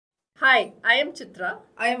Hi, I am Chitra.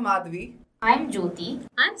 I am Madhvi. I'm Jyoti.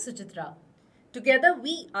 I'm Suchitra. Together,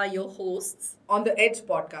 we are your hosts On the Edge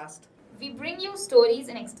podcast. We bring you stories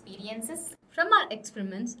and experiences From our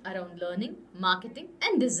experiments around learning, marketing,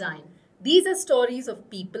 and design. These are stories of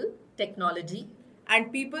people, technology,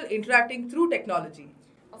 and people interacting through technology.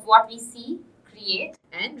 of what we see, create,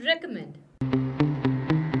 and recommend.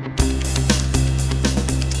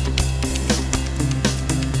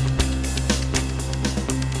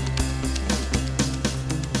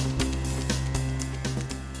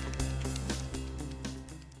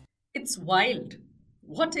 It's wild.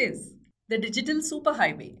 What is? The digital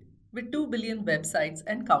superhighway with 2 billion websites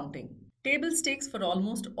and counting. Table stakes for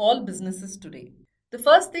almost all businesses today. The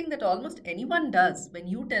first thing that almost anyone does when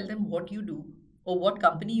you tell them what you do or what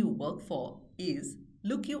company you work for is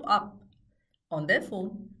look you up on their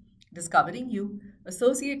phone, discovering you,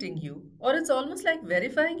 associating you, or it's almost like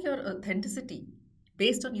verifying your authenticity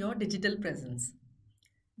based on your digital presence.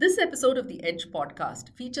 This episode of the Edge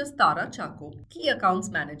podcast features Tara Chako, Key Accounts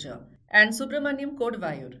Manager, and Subramaniam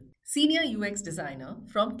Kodvayur, Senior UX Designer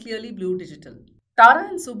from Clearly Blue Digital. Tara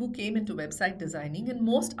and Subbu came into website designing in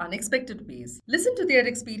most unexpected ways. Listen to their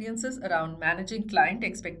experiences around managing client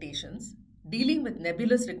expectations, dealing with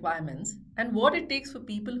nebulous requirements, and what it takes for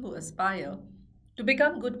people who aspire to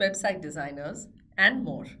become good website designers, and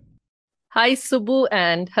more. Hi, Subbu,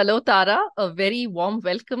 and hello, Tara. A very warm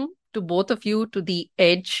welcome to both of you to the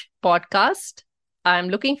Edge podcast. I'm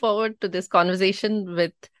looking forward to this conversation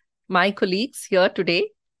with my colleagues here today.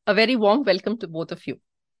 A very warm welcome to both of you.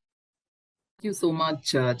 Thank you so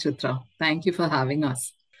much, Chitra. Thank you for having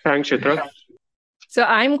us. Thanks, Chitra. So,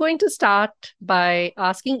 I'm going to start by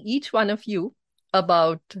asking each one of you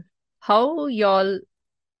about how y'all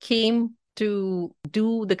came to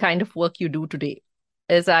do the kind of work you do today.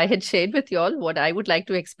 As I had shared with y'all, what I would like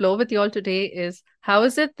to explore with y'all today is how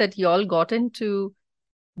is it that y'all got into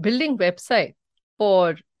building websites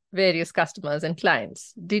for various customers and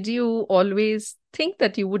clients? Did you always think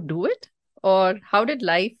that you would do it? Or how did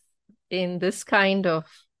life in this kind of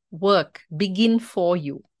work begin for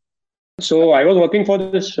you? So I was working for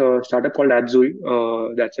this startup called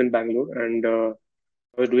Adzui, that's in Bangalore, and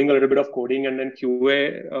I was doing a little bit of coding and then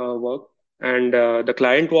QA work. And the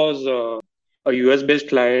client was a US-based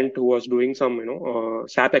client who was doing some,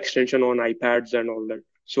 SAP extension on iPads and all that.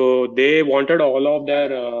 So they wanted all of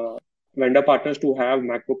their vendor partners to have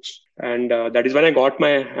MacBooks, and that is when I got my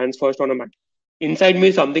hands first on a Mac. Inside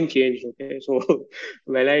me, something changed. Okay, so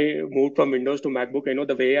when I moved from Windows to MacBook,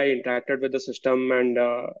 the way I interacted with the system and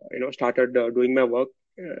started doing my work,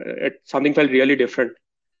 something felt really different.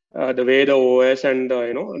 The way the OS and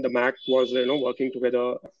the Mac was working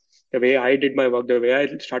together, the way I did my work, the way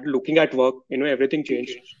I started looking at work, everything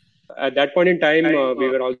changed. At that point in time, we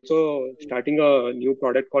were also starting a new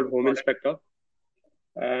product called Home Inspector,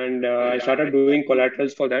 and I started doing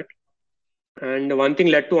collaterals for that. And one thing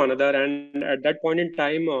led to another, and at that point in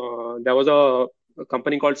time, there was a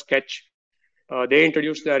company called Sketch. They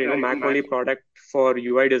introduced their Mac only product for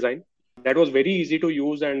UI design. That was very easy to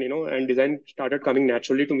use, and and design started coming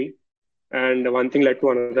naturally to me. And one thing led to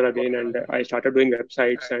another again, and I started doing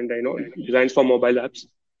websites and designs for mobile apps.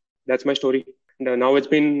 That's my story. And now it's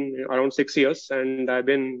been around 6 years, and I've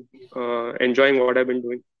been enjoying what I've been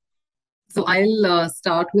doing. So I'll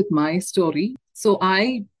start with my story. So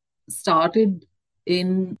I started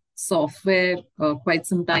in software quite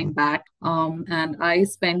some time back, and I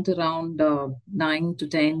spent around 9 to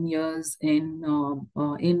 10 years in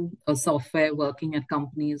software, working at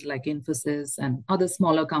companies like Infosys and other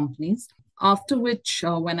smaller companies. After which,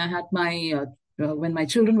 when my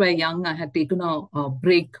children were young, I had taken a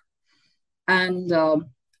break, and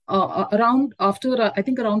around after I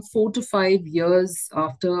think around 4 to 5 years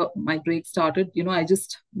after my break started,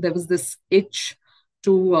 there was this itch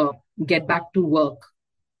to get back to work.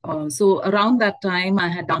 So around that time, I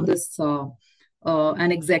had done this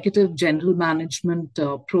an executive general management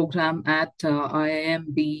program at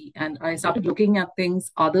IIMB, and I started looking at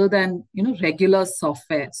things other than regular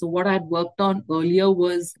software. So what I had worked on earlier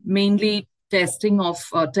was mainly testing of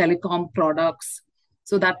telecom products.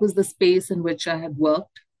 So that was the space in which I had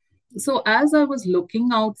worked. So as I was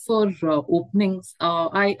looking out for openings,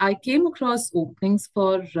 I came across openings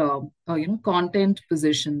for content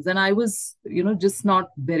positions, and I was just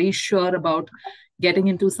not very sure about getting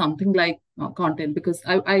into something like content, because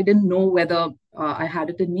I didn't know whether I had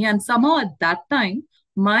it in me. And somehow at that time,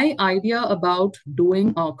 my idea about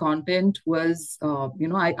doing content was,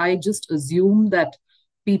 I just assumed that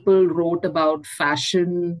people wrote about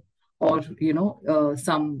fashion or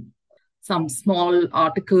some small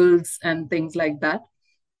articles and things like that.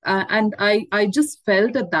 And I just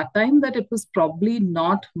felt at that time that it was probably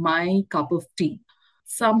not my cup of tea.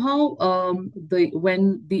 Somehow,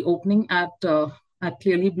 when the opening at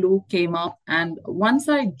Clearly Blue came up, and once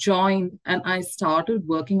I joined and I started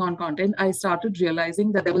working on content, I started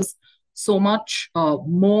realizing that there was so much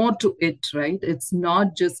more to it, right? It's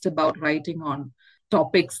not just about writing on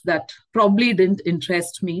topics that probably didn't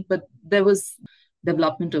interest me, but there was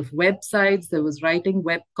development of websites, there was writing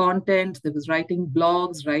web content, there was writing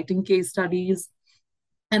blogs, writing case studies.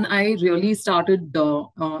 And I really started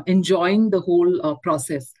enjoying the whole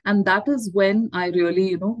process. And that is when I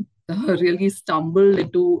really, really stumbled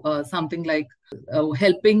into something like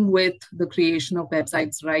helping with the creation of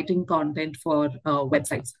websites, writing content for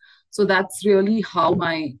websites. So that's really how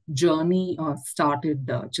my journey started,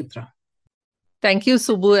 Chitra. Thank you,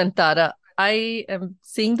 Subbu and Tara. I am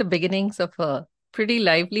seeing the beginnings of a pretty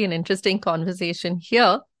lively and interesting conversation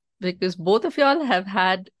here because both of y'all have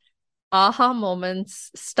had aha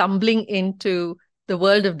moments stumbling into the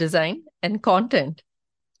world of design and content.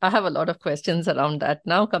 I have a lot of questions around that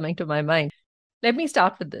now coming to my mind. Let me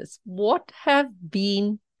start with this. What have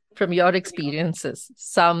been, from your experiences,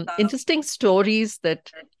 some interesting stories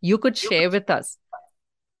that you could share with us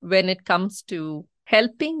when it comes to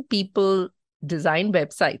helping people design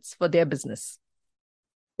websites for their business?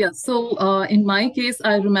 Yeah, so in my case,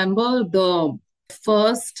 I remember the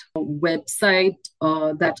first website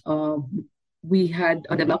that we had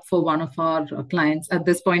developed for one of our clients. At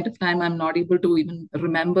this point of time, I'm not able to even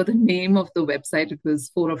remember the name of the website. It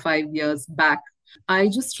was 4 or 5 years back. I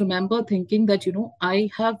just remember thinking that, I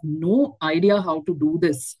have no idea how to do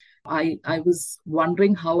this. I was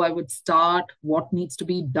wondering how I would start, what needs to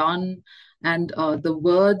be done. And the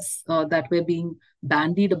words that were being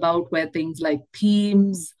bandied about were things like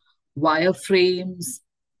themes, wireframes,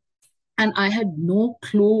 and I had no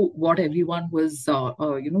clue what everyone was,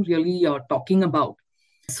 really talking about.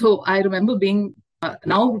 So I remember being.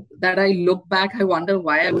 Now that I look back, I wonder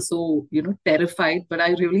why I was so, terrified. But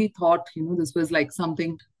I really thought, this was like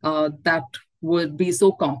something that would be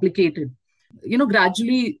so complicated.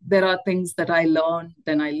 Gradually there are things that I learned.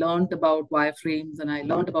 Then I learned about wireframes and I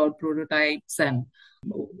learned about prototypes and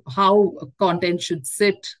how content should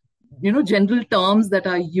sit, general terms that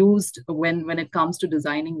are used when it comes to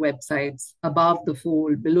designing websites, above the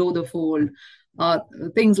fold, below the fold,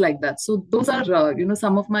 things like that. So those are,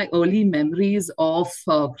 some of my early memories of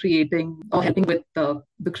creating or helping with the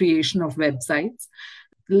creation of websites.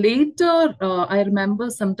 Later, I remember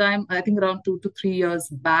sometime, I think around 2 to 3 years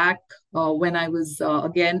back, when I was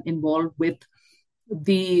again involved with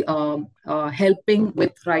the helping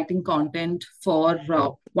with writing content for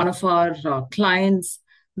one of our clients.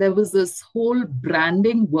 There was this whole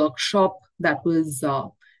branding workshop that was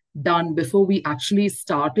done before we actually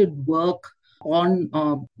started work on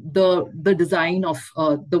the design of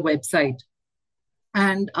the website.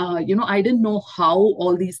 And I didn't know how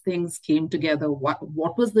all these things came together.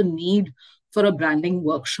 What was the need for a branding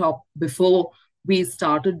workshop before we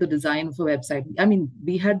started the design of a website? I mean,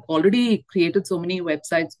 we had already created so many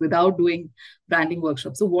websites without doing branding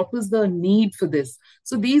workshops. So what was the need for this?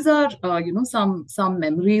 So these are, some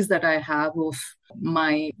memories that I have of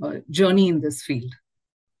my journey in this field.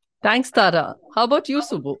 Thanks, Tara. How about you,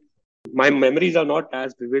 Subbu? My memories are not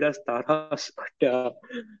as vivid as Tara's, but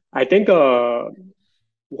I think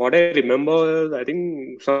what I remember is, I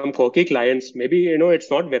think some quirky clients, maybe, it's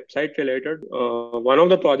not website related. One of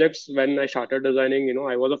the projects when I started designing,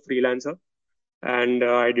 I was a freelancer and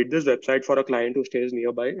I did this website for a client who stays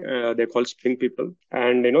nearby. They're called Spring People.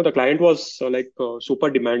 And, the client was super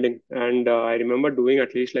demanding. And I remember doing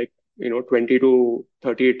at least 20 to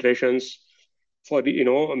 30 iterations for the,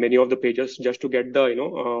 many of the pages just to get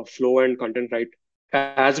the, flow and content right.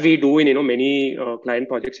 As we do in, many client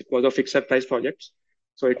projects, it was a fixed price projects.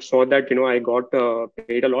 So it's not that, I got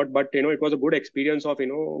paid a lot, but, it was a good experience of,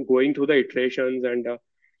 going through the iterations. And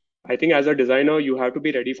I think as a designer, you have to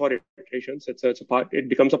be ready for iterations. It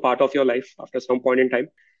becomes a part of your life after some point in time.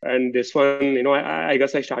 And this one, I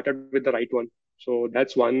guess I started with the right one. So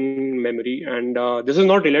that's one memory. And this is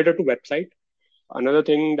not related to website. Another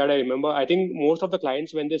thing that I remember, I think most of the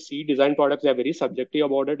clients, when they see design products, they're very subjective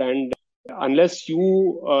about it. And unless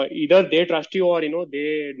you either they trust you or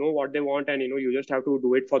they know what they want, and you just have to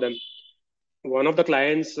do it for them. One of the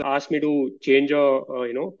clients asked me to change a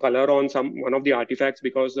color on one of the artifacts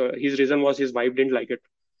because his reason was his wife didn't like it.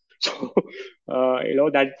 So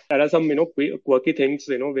that there are some quirky things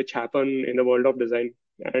which happen in the world of design.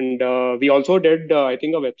 And we also did I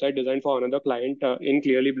think a website design for another client in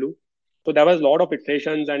Clearly Blue. So there was a lot of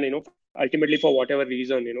iterations, and ultimately for whatever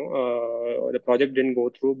reason, the project didn't go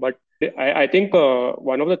through. But I think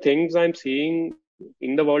one of the things I'm seeing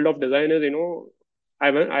in the world of design is, I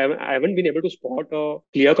haven't been able to spot a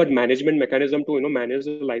clear-cut management mechanism to, manage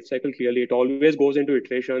the life cycle clearly. It always goes into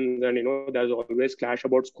iterations, and there's always clash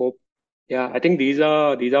about scope. Yeah, I think these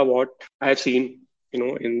are what I've seen,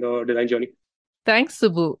 in the design journey. Thanks,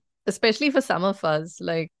 Subbu, especially for some of us,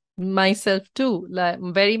 like myself too, like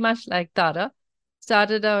very much like Tara,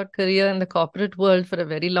 started our career in the corporate world for a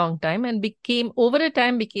very long time and over a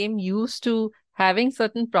time, became used to having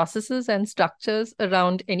certain processes and structures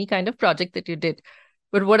around any kind of project that you did.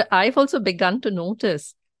 But what I've also begun to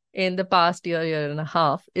notice in the past year and a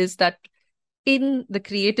half is that in the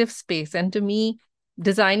creative space, and to me,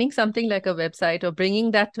 designing something like a website or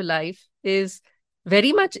bringing that to life is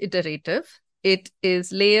very much iterative. It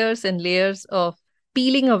is layers and layers of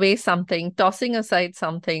peeling away something, tossing aside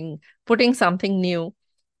something, putting something new.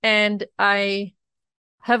 And I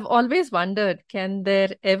have always wondered, can there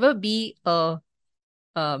ever be a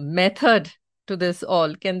method to this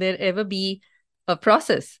all? Can there ever be a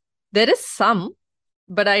process? There is some,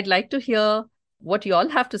 but I'd like to hear what you all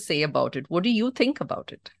have to say about it. What do you think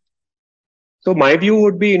about it? So my view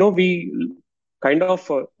would be, we kind of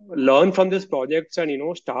learn from these projects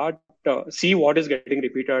and, start see what is getting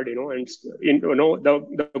repeated, and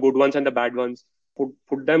the good ones and the bad ones,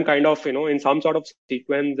 put them kind of, in some sort of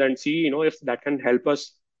sequence and see, if that can help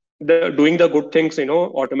us doing the good things,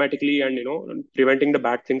 automatically and, preventing the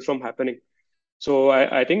bad things from happening. So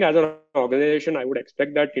I think as an organization, I would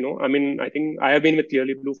expect that, I mean, I think I have been with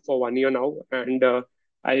Clearly Blue for 1 year now, and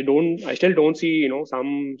I still don't see,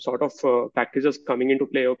 some sort of practices coming into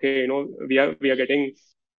play. Okay,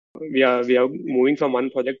 we are moving from one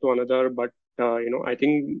project to another, but I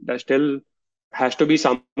think there still has to be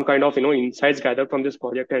some kind of, insights gathered from this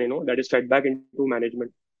project, and that is fed back into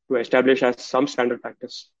management to establish as some standard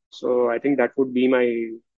practice. So I think that would be my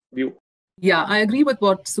view. Yeah, I agree with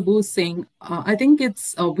what Subbu is saying. I think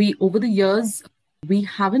it's we over the years we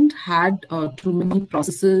haven't had too many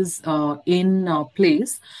processes in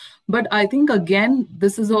place, but I think again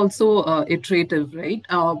this is also iterative, right?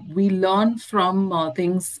 We learn from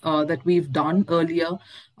things that we've done earlier,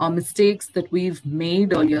 mistakes that we've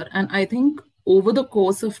made earlier, and I think over the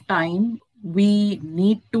course of time we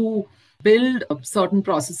need to build certain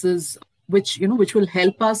processes which will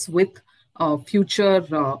help us with future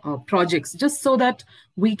projects, just so that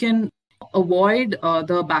we can avoid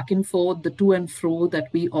the back and forth, the to and fro that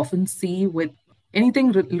we often see with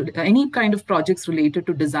any kind of projects related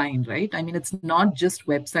to design, right? I mean, it's not just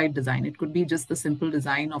website design. It could be just the simple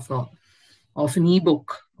design of an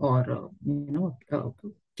ebook or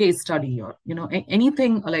case study or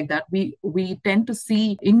anything like that. We tend to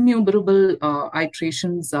see innumerable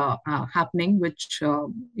iterations happening, which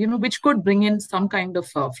could bring in some kind of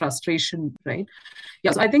frustration, right?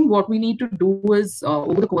 Yeah, so I think what we need to do is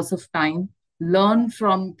over the course of time learn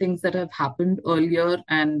from things that have happened earlier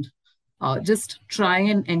and just try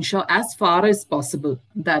and ensure as far as possible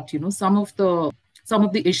that some of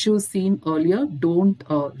the issues seen earlier don't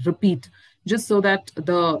repeat, just so that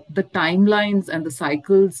the timelines and the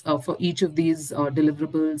cycles for each of these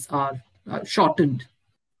deliverables are shortened.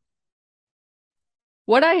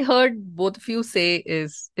 What I heard both of you say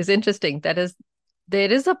is interesting. That is,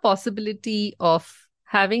 there is a possibility of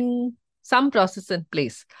having some process in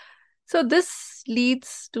place. So this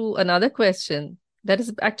leads to another question that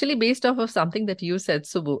is actually based off of something that you said,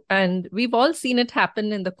 Subbu. And we've all seen it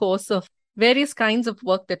happen in the course of various kinds of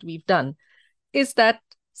work that we've done, is that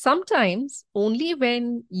sometimes only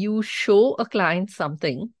when you show a client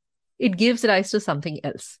something, it gives rise to something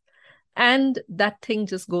else. And that thing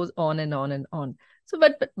just goes on and on and on. So,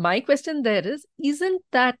 but my question there is, isn't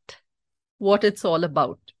that what it's all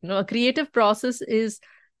about? A creative process is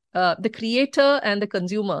the creator and the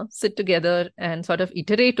consumer sit together and sort of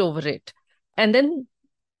iterate over it, and then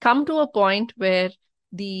come to a point where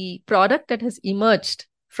the product that has emerged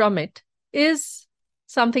from it is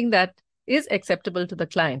something that is acceptable to the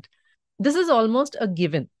client. This is almost a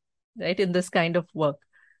given, right, in this kind of work.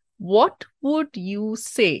 What would you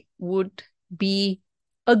say would be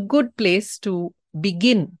a good place to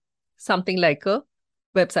begin something like a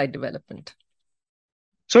website development?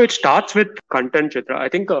 So it starts with content, Chitra. I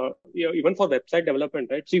think even for website development,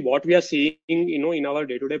 right? See, what we are seeing, in our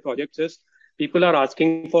day-to-day projects is people are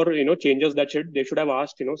asking for, changes that they should have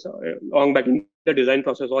asked, long back in the design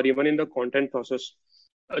process or even in the content process.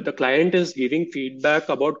 The client is giving feedback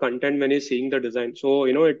about content when he's seeing the design. So,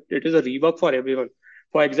 it is a rework for everyone.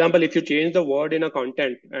 For example, if you change the word in a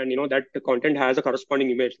content and, that the content has a corresponding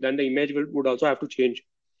image, then the image would also have to change.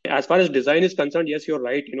 As far as design is concerned, yes, you're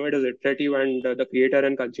right. It is iterative, and the creator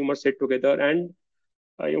and consumer sit together. And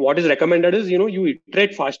what is recommended is, you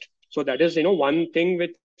iterate fast. So that is, one thing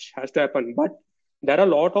which has to happen. But there are a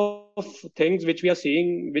lot of things which we are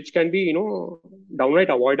seeing which can be, downright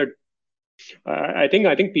avoided. I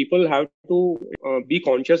think people have to be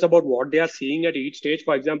conscious about what they are seeing at each stage.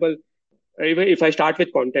 For example, if I start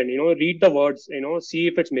with content, read the words, see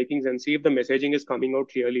if it's making sense, see if the messaging is coming out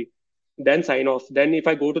clearly, then sign off. Then if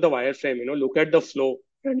I go to the wireframe, look at the flow,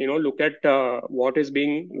 and look at what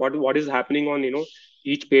is happening on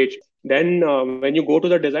each page. Then when you go to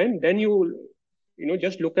the design, then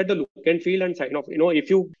just look at the look and feel and sign off. If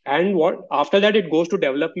you and what After that, it goes to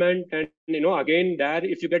development, and again, there,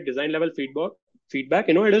 if you get design level feedback,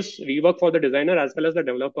 it is rework for the designer as well as the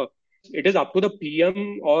developer. It is up to the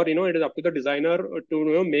PM, or it is up to the designer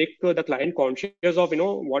to make the client conscious of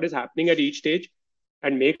what is happening at each stage,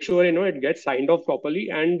 and make sure it gets signed off properly,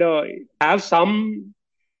 and have some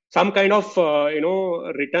kind of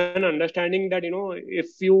written understanding that if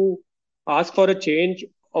you ask for a change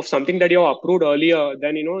of something that you have approved earlier,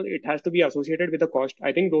 then it has to be associated with a cost.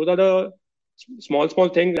 I think those are the small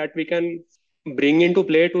things that we can bring into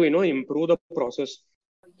play to improve the process.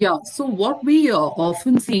 Yeah, so what we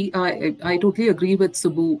often see, I totally agree with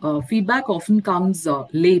Subbu. Feedback often comes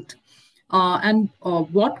late. And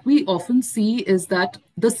what we often see is that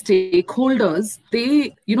the stakeholders,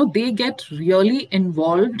 they get really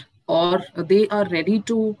involved, or they are ready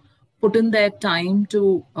to put in their time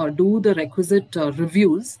to do the requisite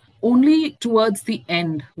reviews only towards the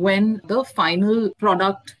end, when the final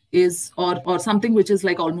product is, or something which is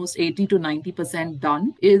like almost 80 to 90%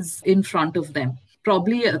 done, is in front of them.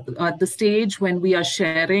 Probably at the stage when we are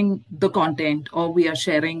sharing the content, or we are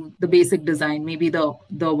sharing the basic design, maybe the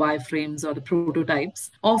wireframes or the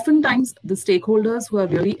prototypes. Oftentimes, the stakeholders who are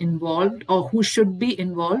really involved, or who should be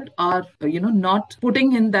involved, are not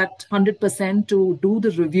putting in that 100% to do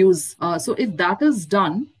the reviews. So if that is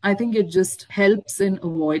done, I think it just helps in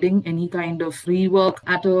avoiding any kind of rework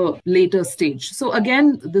at a later stage. So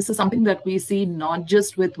again, this is something that we see not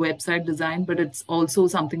just with website design, but it's also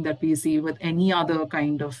something that we see with any other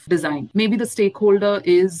kind of design. Maybe the stakeholder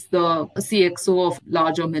is the CXO of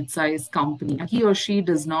large or mid-sized company. He or she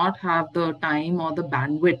does not have the time or the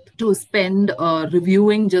bandwidth to spend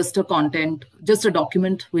reviewing just a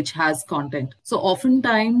document which has content. So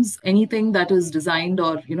oftentimes, anything that is designed,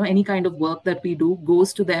 or any kind of work that we do,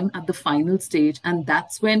 goes to them at the final stage, and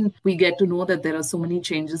that's when we get to know that there are so many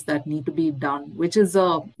changes that need to be done, which is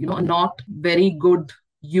a not very good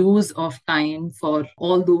use of time for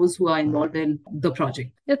all those who are involved in the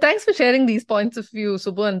project. Yeah, thanks for sharing these points of view,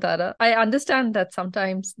 Subbu and Tara. I understand that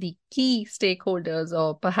sometimes the key stakeholders,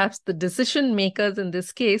 or perhaps the decision makers in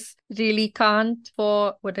this case, really can't,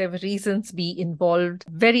 for whatever reasons, be involved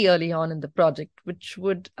very early on in the project, which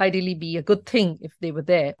would ideally be a good thing if they were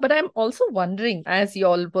there. But I'm also wondering, as you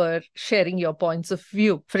all were sharing your points of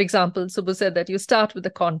view, for example, Subbu said that you start with the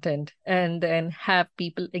content and then have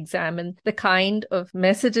people examine the kind of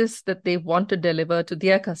messages that they want to deliver to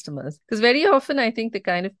their customers. Because very often, I think the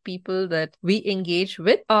kind of people that we engage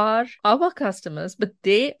with are our customers, but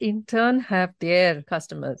they in turn have their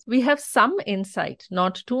customers. We have some insight,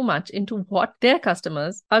 not too much, into what their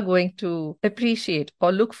customers are going to appreciate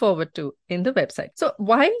or look forward to in the website. So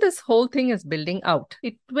while this whole thing is building out,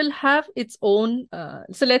 it will have its own,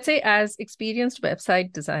 so let's say as experienced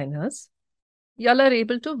website designers, y'all are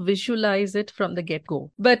able to visualize it from the get-go.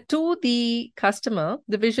 But to the customer,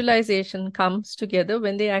 the visualization comes together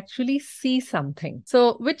when they actually see something.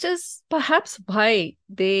 So, which is perhaps why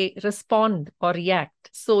they respond or react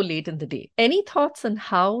so late in the day. Any thoughts on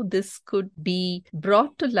how this could be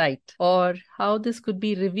brought to light, or how this could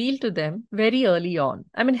be revealed to them very early on?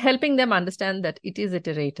 I mean, helping them understand that it is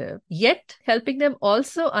iterative, yet helping them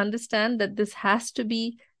also understand that this has to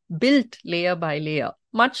be built layer by layer,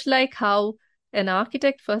 much like how an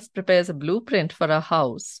architect first prepares a blueprint for a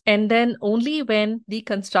house, and then only when the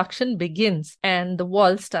construction begins and the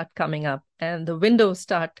walls start coming up and the windows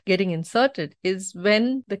start getting inserted is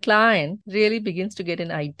when the client really begins to get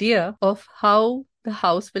an idea of how the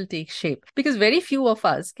house will take shape. Because very few of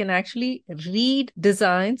us can actually read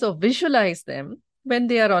designs or visualize them when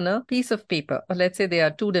they are on a piece of paper, or let's say they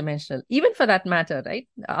are two-dimensional. Even for that matter, right?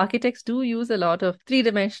 Architects do use a lot of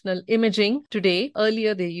three-dimensional imaging today.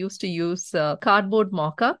 Earlier, they used to use cardboard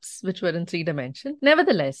mock-ups, which were in 3 dimension.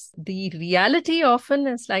 Nevertheless, the reality often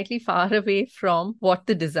is slightly far away from what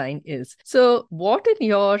the design is. So what, in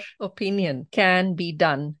your opinion, can be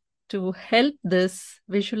done to help this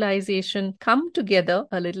visualization come together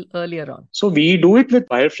a little earlier on? So we do it with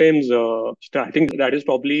wireframes. I think that is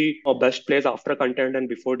probably a best place after content and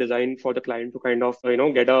before design for the client to kind of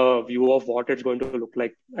get a view of what it's going to look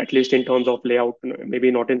like, at least in terms of layout,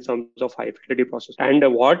 maybe not in terms of high fidelity process. And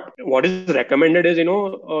what is recommended is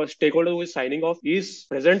a stakeholder who is signing off is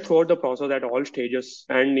present throughout the process at all stages,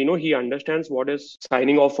 and he understands what is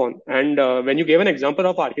signing off on. And when you gave an example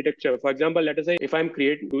of architecture, for example, let us say if I'm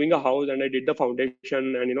doing a house and I did the foundation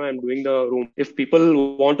and I'm doing the room. If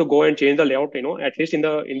people want to go and change the layout, at least in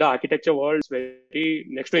the architecture world, it's very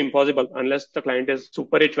next to impossible unless the client is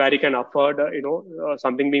super rich where he can afford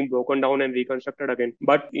something being broken down and reconstructed again.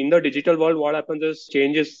 But in the digital world, what happens is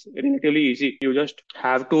change is relatively easy. You just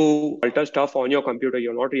have to alter stuff on your computer.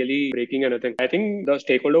 You're not really breaking anything. I think the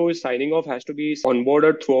stakeholder who is signing off has to be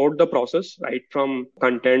onboarded throughout the process, right from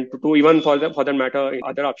content to even for that matter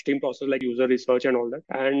other upstream process like user research and all that.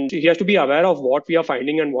 And he has to be aware of what we are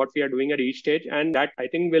finding and what we are doing at each stage, and that I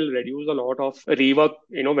think will reduce a lot of rework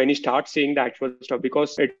when you start seeing the actual stuff,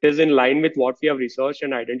 because it is in line with what we have researched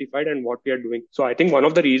and identified and what we are doing. So I think one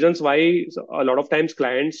of the reasons why a lot of times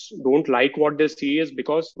clients don't like what they see is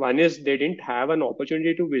because one is they didn't have an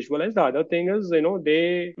opportunity to visualize. The other thing is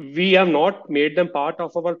we have not made them part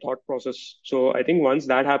of our thought process. So I think once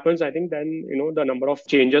that happens, I think then the number of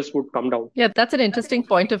changes would come down. Yeah, that's an interesting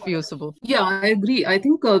point of view, Subbu. Yeah, I agree. I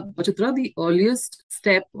think, Chitra, the earliest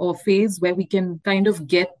step or phase where we can kind of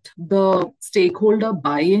get the stakeholder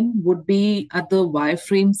buy-in would be at the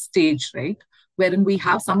wireframe stage, right? Wherein we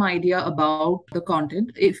have some idea about the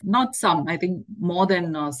content, if not some, I think more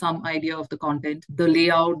than some idea of the content, the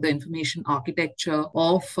layout, the information architecture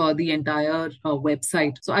of the entire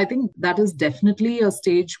website. So I think that is definitely a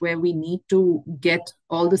stage where we need to get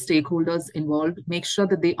all the stakeholders involved, make sure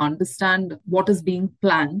that they understand what is being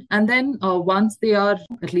planned. And then once they are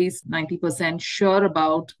at least 90% sure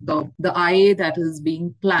about the IA that is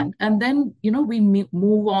being planned, and then, we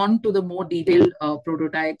move on to the more detailed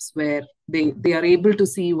prototypes where they are able to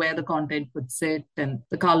see where the content would sit and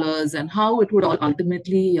the colors and how it would all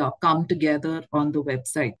ultimately come together on the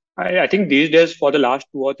website. I think these days for the last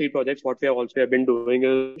 2 or 3 projects, what we have also been doing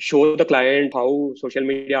is show the client how social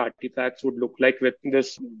media artifacts would look like with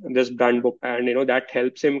this brand book, and that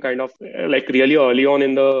helps him kind of like really early on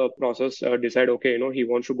in the process decide he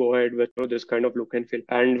wants to go ahead with this kind of look and feel.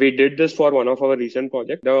 And we did this for one of our recent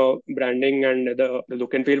projects. The branding and the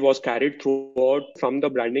look and feel was carried throughout from the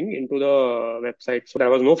branding into the website, so there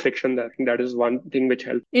was no friction there. I think that is one thing which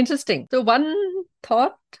helped. Interesting. So one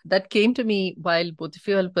thought that came to me while both of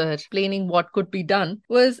you were explaining what could be done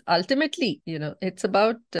was ultimately, it's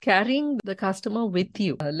about carrying the customer with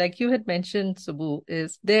you. Like you had mentioned, Subbu,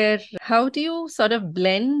 is there, how do you sort of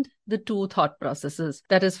blend the two thought processes?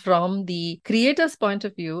 That is from the creator's point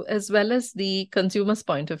of view as well as the consumer's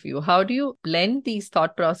point of view. How do you blend these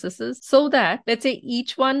thought processes so that, let's say,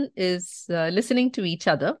 each one is listening to each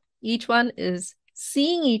other, each one is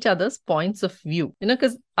seeing each other's points of view,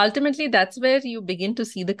 because ultimately that's where you begin to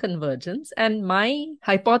see the convergence. And my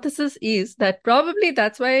hypothesis is that probably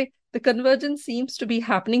that's why the convergence seems to be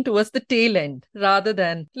happening towards the tail end rather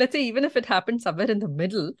than, let's say, even if it happened somewhere in the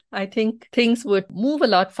middle, I think things would move a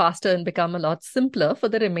lot faster and become a lot simpler for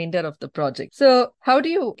the remainder of the project. So how do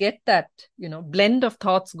you get that, blend of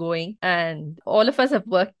thoughts going? And all of us have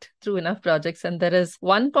worked through enough projects, and there is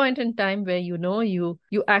one point in time where you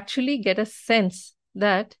actually get a sense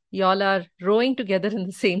that y'all are rowing together in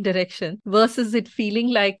the same direction versus it feeling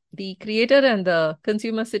like the creator and the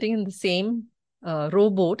consumer sitting in the same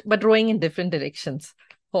rowboat but rowing in different directions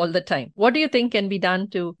all the time. What do you think can be done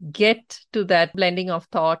to get to that blending of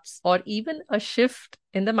thoughts or even a shift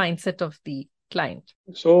in the mindset of the client?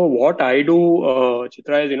 So what I do,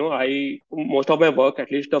 Chitra, is most of my work,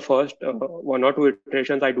 at least the first 1 or 2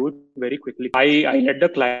 iterations, I do it very quickly. I let the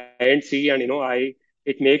client see, and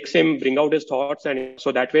it makes him bring out his thoughts, and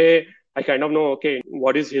so that way I kind of know, okay,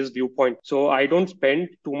 what is his viewpoint. So I don't spend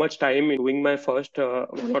too much time in doing my first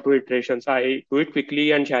 1 or 2 iterations. I do it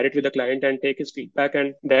quickly and share it with the client and take his feedback.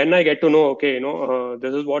 And then I get to know, okay,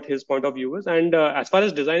 this is what his point of view is. And as far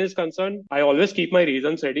as design is concerned, I always keep my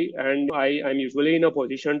reasons ready. And I'm usually in a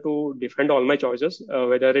position to defend all my choices,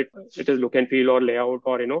 whether it is look and feel or layout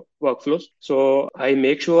or, workflows. So I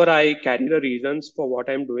make sure I carry the reasons for what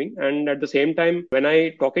I'm doing. And at the same time, when I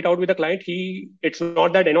talk it out with the client, it's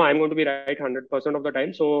not that, I'm going to be right 100% of the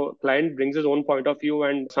time. So client brings his own point of view,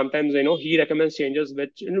 and sometimes he recommends changes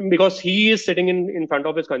which, because he is sitting in front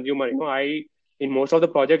of his consumer. in most of the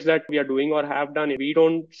projects that we are doing or have done, we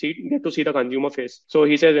don't get to see the consumer face. So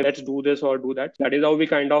he says, let's do this or do that. That is how we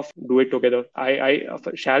kind of do it together. I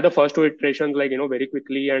share the first two iterations very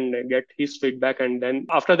quickly and get his feedback. And then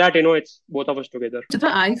after that, it's both of us together. Chitra,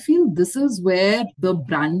 I feel this is where the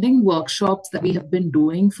branding workshops that we have been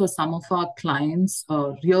doing for some of our clients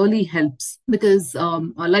really helps. Because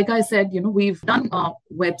like I said, we've done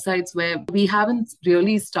websites where we haven't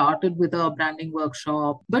really started with a branding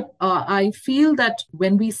workshop. But I feel that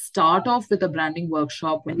when we start off with a branding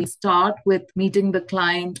workshop, when we start with meeting the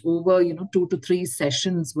client over, 2 to 3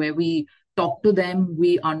 sessions where we talk to them,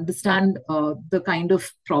 we understand the kind of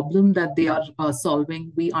problem that they are solving,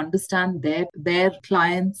 we understand their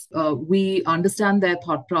clients, we understand their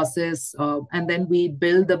thought process, and then we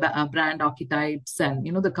build the brand archetypes and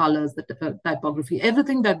the colors, the typography,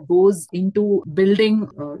 everything that goes into building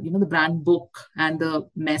the brand book and the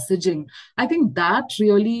messaging. I think that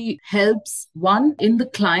really helps, one, in the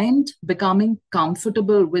client becoming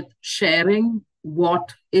comfortable with sharing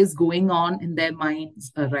what is going on in their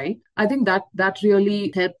minds, right? I think that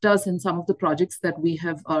really helped us in some of the projects that we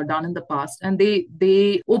have done in the past. And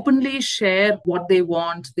they openly share what they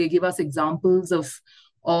want. They give us examples of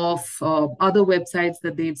other websites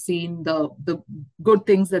that they've seen, the good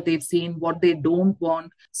things that they've seen, what they don't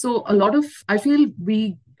want. So I feel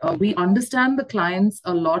we understand the clients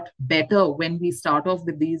a lot better when we start off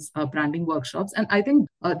with these branding workshops. And I think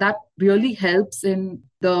that really helps in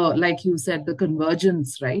like you said, the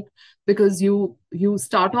convergence, right? Because you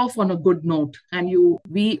start off on a good note and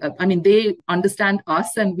they understand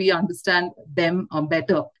us and we understand them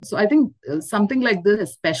better. So I think something like this,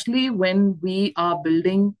 especially when we are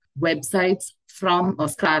building websites from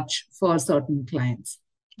scratch for certain clients.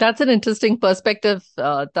 That's an interesting perspective,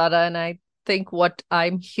 Tara, and I think what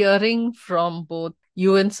I'm hearing from both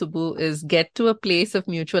you and Subbu is get to a place of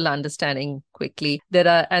mutual understanding quickly. There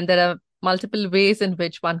are multiple ways in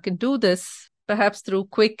which one can do this, perhaps through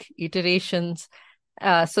quick iterations,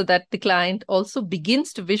 so that the client also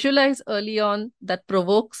begins to visualize early on, that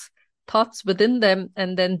provokes thoughts within them,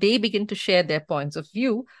 and then they begin to share their points of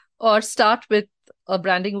view, or start with a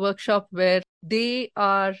branding workshop where they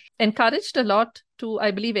are encouraged a lot to,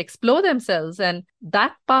 I believe, explore themselves. And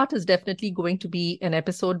that part is definitely going to be an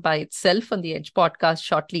episode by itself on the Edge podcast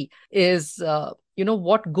shortly, is,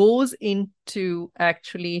 what goes into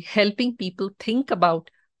actually helping people think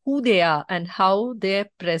about who they are and how their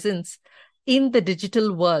presence in the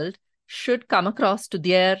digital world should come across to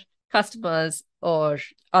their customers or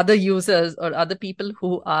other users or other people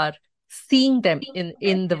who are seeing them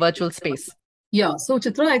in the virtual space. Yeah. So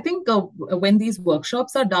Chitra, I think when these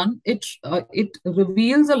workshops are done, it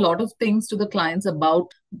reveals a lot of things to the clients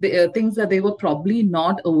about the things that they were probably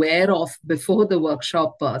not aware of before the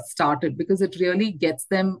workshop started, because it really gets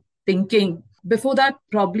them thinking. Before that,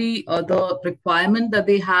 probably the requirement that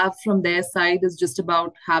they have from their side is just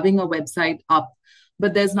about having a website up,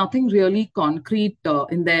 but there's nothing really concrete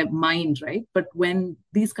in their mind, right? But when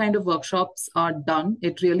these kind of workshops are done,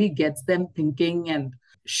 it really gets them thinking and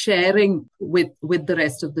sharing with the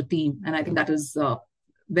rest of the team. And I think that is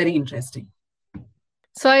very interesting.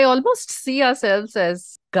 So I almost see ourselves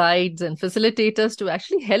as guides and facilitators to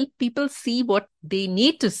actually help people see what they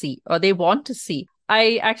need to see or they want to see.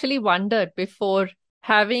 I actually wondered, before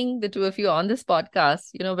having the two of you on this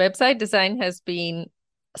podcast, website design has been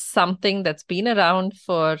something that's been around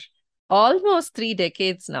for almost 3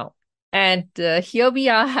 decades now. And here we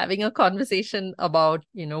are having a conversation about,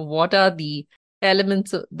 what are the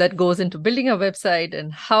elements that goes into building a website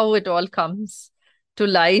and how it all comes to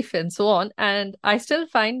life and so on. And I still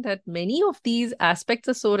find that many of these aspects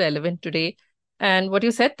are so relevant today. And what you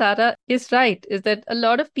said, Tara, is right, is that a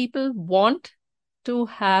lot of people want to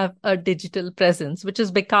have a digital presence, which has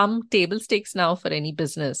become table stakes now for any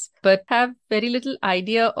business, but have very little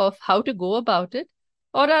idea of how to go about it,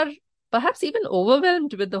 or are perhaps even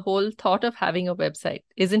overwhelmed with the whole thought of having a website,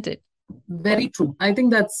 isn't it? Very true. I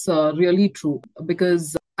think that's really true,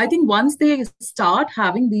 because I think once they start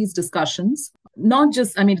having these discussions,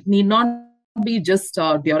 it need not be just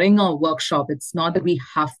during a workshop. It's not that we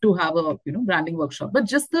have to have a branding workshop, but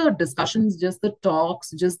just the discussions, just the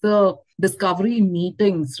talks, just the discovery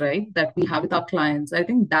meetings, right, that we have with our clients. I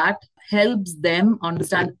think that helps them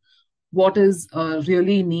understand what is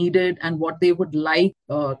really needed and what they would like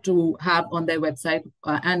to have on their website,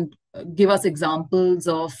 and give us examples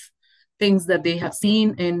of things that they have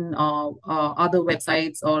seen in other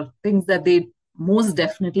websites, or things that they most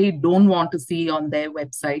definitely don't want to see on their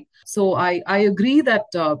website. So I agree that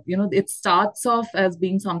it starts off as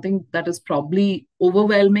being something that is probably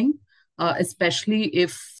overwhelming, especially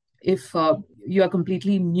if you are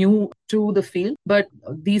completely new to the field. But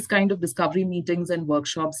these kind of discovery meetings and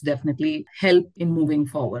workshops definitely help in moving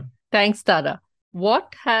forward. Thanks, Tara.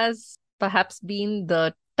 What has perhaps been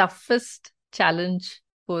the toughest challenge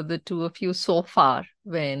for the two of you so far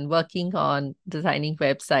when working on designing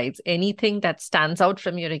websites? Anything that stands out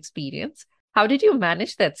from your experience? How did you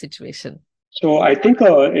manage that situation? So I think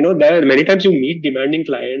there are many times you meet demanding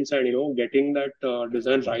clients, and getting that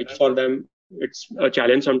design right for them, it's a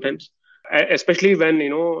challenge sometimes. Especially when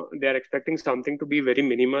they are expecting something to be very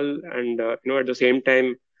minimal, and at the same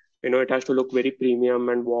time it has to look very premium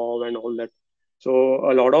and wow and all that.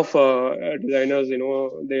 So a lot of designers,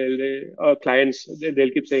 they clients,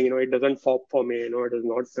 they'll keep saying, it doesn't pop for me, it is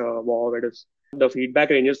not wow, it is. The feedback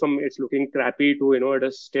ranges from it's looking crappy to it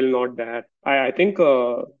is still not there. I think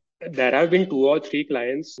there have been 2 or 3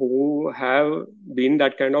 clients who have been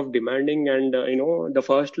that kind of demanding, and the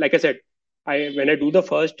first, like I said, when I do the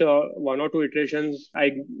first 1 or 2 iterations,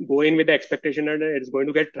 I go in with the expectation that it's going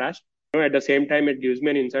to get trashed. At the same time, it gives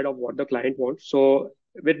me an insight of what the client wants. So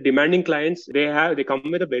with demanding clients, they come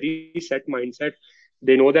with a very set mindset.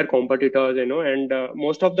 They know their competitors, and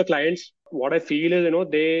most of the clients, what I feel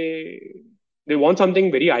is, they want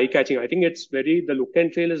something very eye-catching. I think the look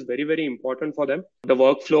and feel is very, very important for them. The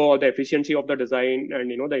workflow or the efficiency of the design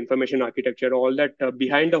and, the information architecture, all that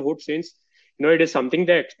behind the hood, since, it is something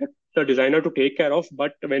they expect the designer to take care of.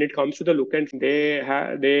 But when it comes to the look and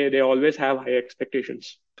they always have high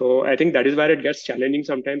expectations. So I think that is where it gets challenging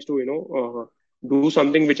sometimes to, do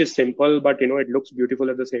something which is simple, but, it looks beautiful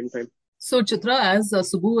at the same time. So, Chitra, as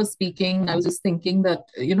Subbu was speaking, I was just thinking that,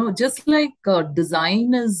 just like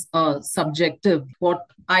design is subjective, what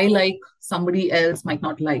I like, somebody else might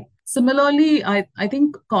not like. Similarly, I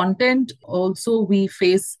think content also, we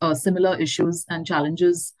face similar issues and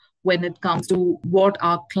challenges when it comes to what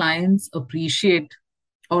our clients appreciate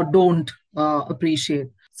or don't appreciate.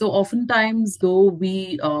 So oftentimes, though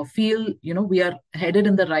we feel, we are headed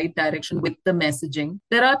in the right direction with the messaging,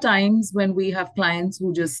 there are times when we have clients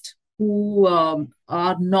who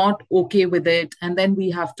are not okay with it. And then we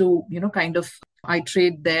have to, kind of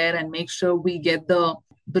iterate there and make sure we get the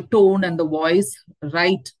tone and the voice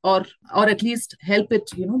right, or at least help it,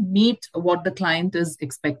 meet what the client is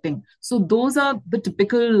expecting. So those are the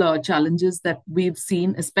typical challenges that we've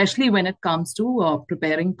seen, especially when it comes to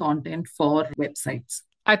preparing content for websites.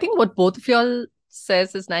 I think what both of y'all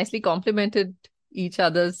says is nicely complemented each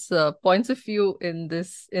other's points of view in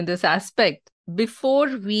this aspect. Before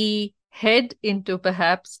we head into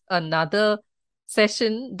perhaps another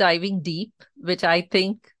session diving deep, which I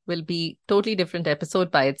think will be totally different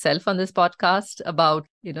episode by itself on this podcast about,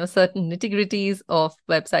 certain nitty-gritties of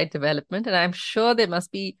website development. And I'm sure there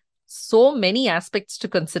must be so many aspects to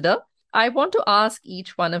consider. I want to ask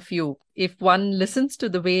each one of you, if one listens to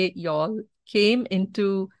the way y'all came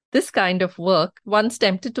into this kind of work, one's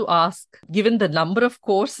tempted to ask, given the number of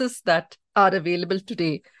courses that are available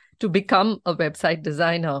today to become a website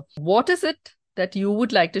designer, what is it that you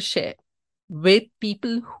would like to share with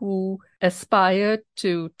people who aspire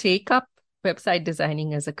to take up website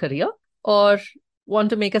designing as a career or want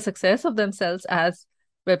to make a success of themselves as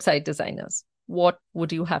website designers? What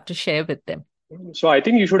would you have to share with them? So I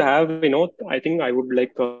think you should have, I think I would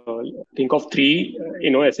like think of 3,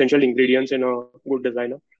 essential ingredients in a good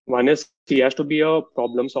designer. One is he has to be a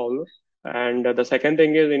problem solver. And the second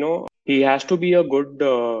thing is, he has to be a good,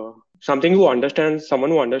 someone who understands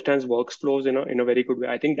workflows in a very good way.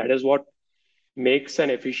 I think that is what makes an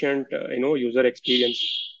efficient, user experience.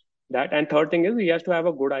 That, and third thing is he has to have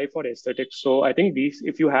a good eye for aesthetics. So I think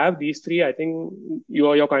if you have these 3, I think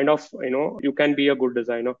you're kind of, you can be a good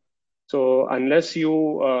designer. So unless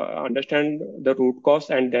you understand the root cause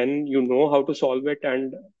and then you know how to solve it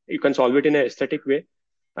and you can solve it in an aesthetic way,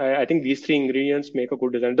 I think these 3 ingredients make a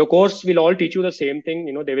good design. The course will all teach you the same thing.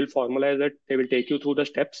 They will formalize it. They will take you through the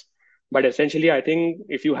steps. But essentially, I think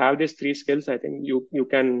if you have these 3 skills, I think you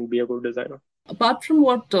can be a good designer. Apart from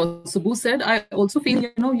what Subbu said, I also feel,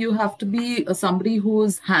 you have to be somebody who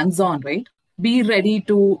is hands-on, right? Be ready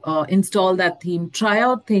to install that theme, try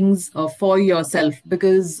out things for yourself,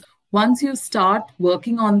 because once you start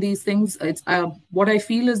working on these things, it's what I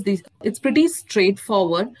feel is it's pretty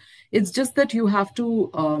straightforward. It's just that you have to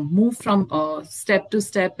move from step to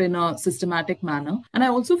step in a systematic manner. And I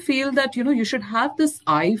also feel that, you should have this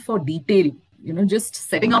eye for detail, just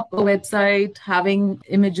setting up a website, having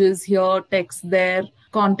images here, text there,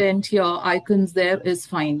 content here, icons there is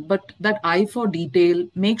fine. But that eye for detail,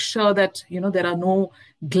 make sure that, there are no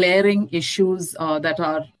glaring issues that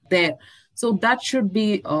are there. So that should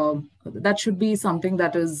be something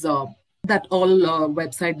that that all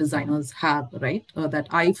website designers have, right? That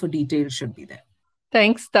eye for detail should be there.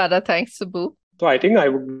 Thanks, Tara. Thanks, Subbu. So I think I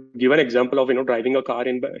would give an example of driving a car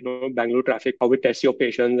in Bangalore traffic, how it tests your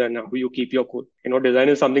patience and how you keep your cool. Design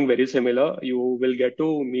is something very similar. You will get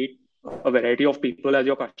to meet a variety of people as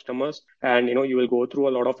your customers, and you will go through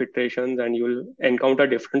a lot of iterations, and you will encounter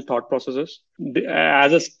different thought processes.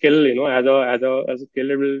 As a skill, as a skill,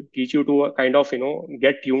 it will teach you to kind of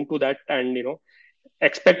get tuned to that, and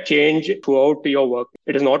expect change throughout your work.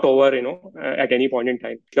 It is not over, at any point in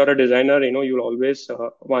time. If you're a designer, you'll always,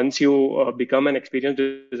 once you become an experienced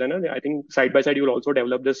designer, I think side by side, you'll also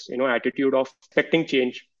develop this, attitude of expecting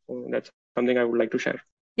change. That's something I would like to share.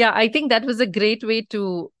 Yeah, I think that was a great way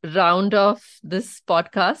to round off this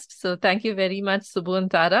podcast. So thank you very much, Subbu and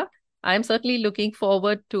Tara. I'm certainly looking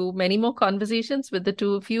forward to many more conversations with the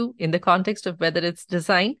two of you in the context of whether it's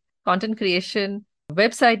design, content creation,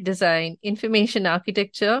 website design, information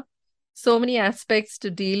architecture, so many aspects to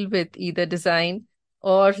deal with either design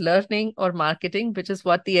or learning or marketing, which is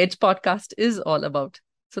what the Edge podcast is all about.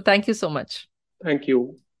 So thank you so much. Thank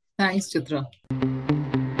you. Thanks, Chitra.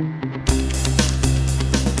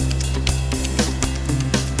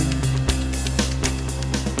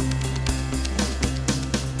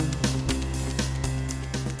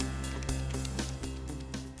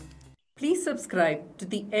 Please subscribe to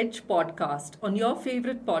the Edge podcast on your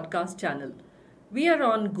favorite podcast channel. We are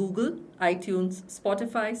on Google, iTunes,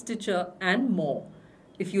 Spotify, Stitcher, and more.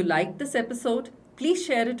 If you liked this episode, please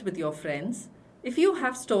share it with your friends. If you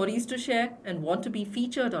have stories to share and want to be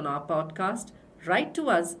featured on our podcast, write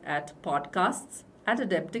to us at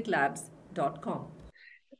podcasts@adepticlabs.com.